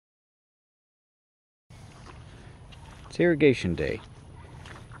It's irrigation day.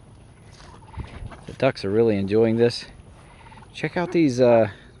 The ducks are really enjoying this. Check out these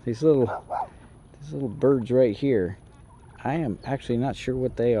little birds right here. I am actually not sure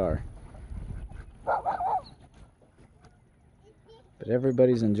what they are, but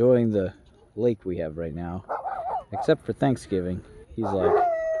everybody's enjoying the lake we have right now, except for Thanksgiving. He's like,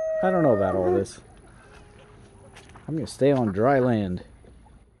 I don't know about all this. I'm gonna stay on dry land.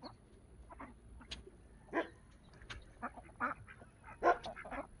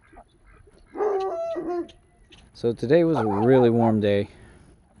 So today was a really warm day,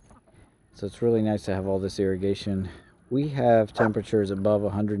 so it's really nice to have all this irrigation. We have temperatures above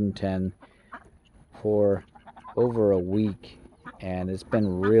 110 for over a week, and it's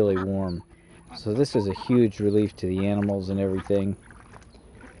been really warm. So this is a huge relief to the animals and everything.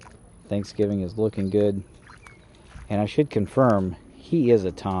 Thanksgiving is looking good, and I should confirm he is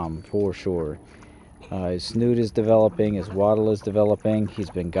a tom for sure. His snoot is developing, his wattle is developing,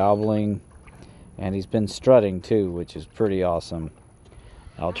 he's been gobbling, and he's been strutting too, which is pretty awesome.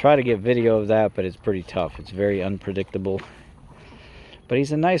 I'll try to get video of that, but it's pretty tough. It's very unpredictable. But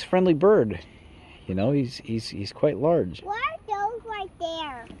he's a nice, friendly bird. You know, he's quite large. What are those right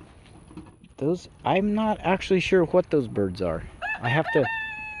there? Those, I'm not actually sure what those birds are. I have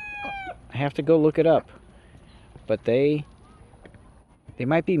to go look it up. But they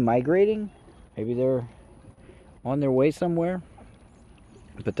might be migrating. Maybe they're on their way somewhere.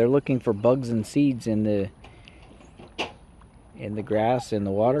 But they're looking for bugs and seeds in the grass, in the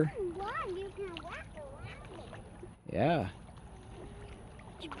water. Yeah.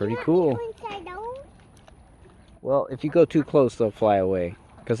 It's pretty cool. Well, if you go too close, they'll fly away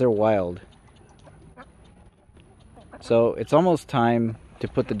because they're wild. So it's almost time to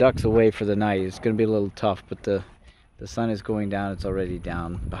put the ducks away for the night. It's going to be a little tough, but the sun is going down. It's already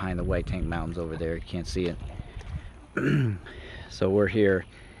down behind the White Tank Mountains over there. You can't see it. So we're here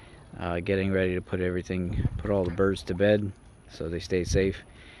getting ready to put all the birds to bed so they stay safe.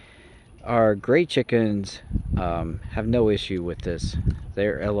 Our gray chickens have no issue with this.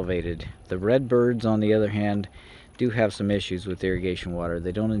 They're elevated. The red birds, on the other hand, do have some issues with irrigation water.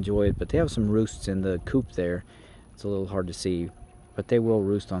 They don't enjoy it, but they have some roosts in the coop there. It's a little hard to see, but they will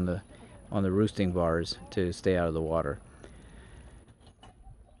roost on the roosting bars to stay out of the water.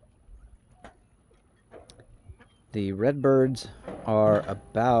 The red birds are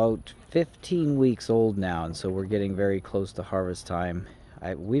about 15 weeks old now, and so we're getting very close to harvest time.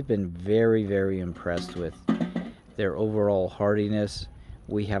 We've been very, very impressed with their overall hardiness.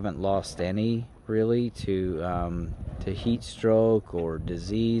 We haven't lost any really to heat stroke or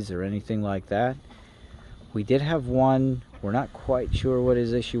disease or anything like that. We did have one. We're not quite sure what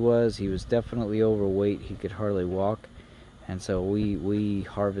his issue was. He was definitely overweight. He could hardly walk. And so we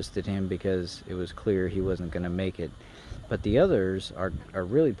harvested him because it was clear he wasn't going to make it. But the others are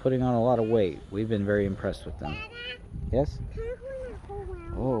really putting on a lot of weight. We've been very impressed with them. Yes?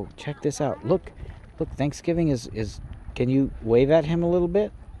 Oh, check this out. Look, Thanksgiving is can you wave at him a little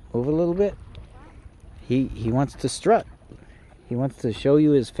bit? Move a little bit? He wants to strut. He wants to show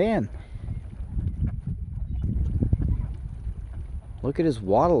you his fan. Look at his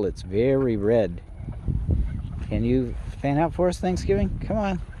wattle. It's very red. Can you fan out for us, Thanksgiving? Come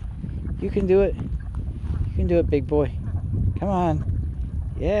on. You can do it. You can do it, big boy. Come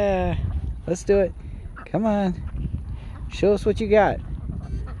on. Yeah. Let's do it. Come on. Show us what you got.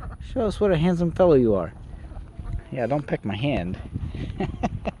 Show us what a handsome fellow you are. Yeah, don't peck my hand.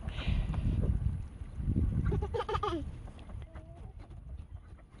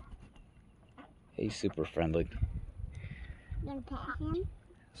 He's super friendly.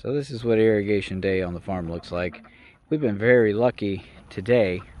 So this is what irrigation day on the farm looks like. We've been very lucky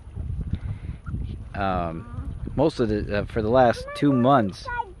today. Most of for the last 2 months.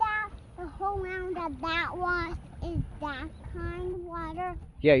 The whole round of that was is that kind of water.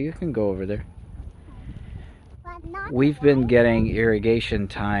 Yeah, you can go over there. We've been getting irrigation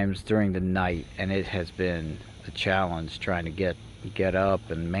times during the night, and it has been a challenge trying to get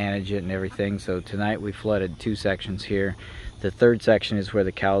up and manage it and everything. So tonight we flooded 2 sections here. The third section is where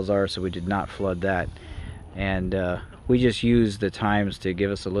the cows are, so we did not flood that. And we just use the times to give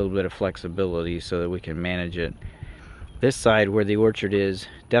us a little bit of flexibility so that we can manage it. This side where the orchard is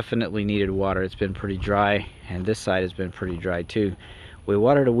definitely needed water. It's been pretty dry, and this side has been pretty dry too. We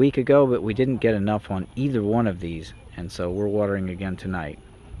watered a week ago, but we didn't get enough on either one of these, and so we're watering again tonight.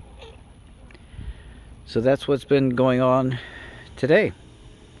 So that's what's been going on today.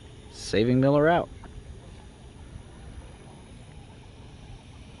 Saving Miller out.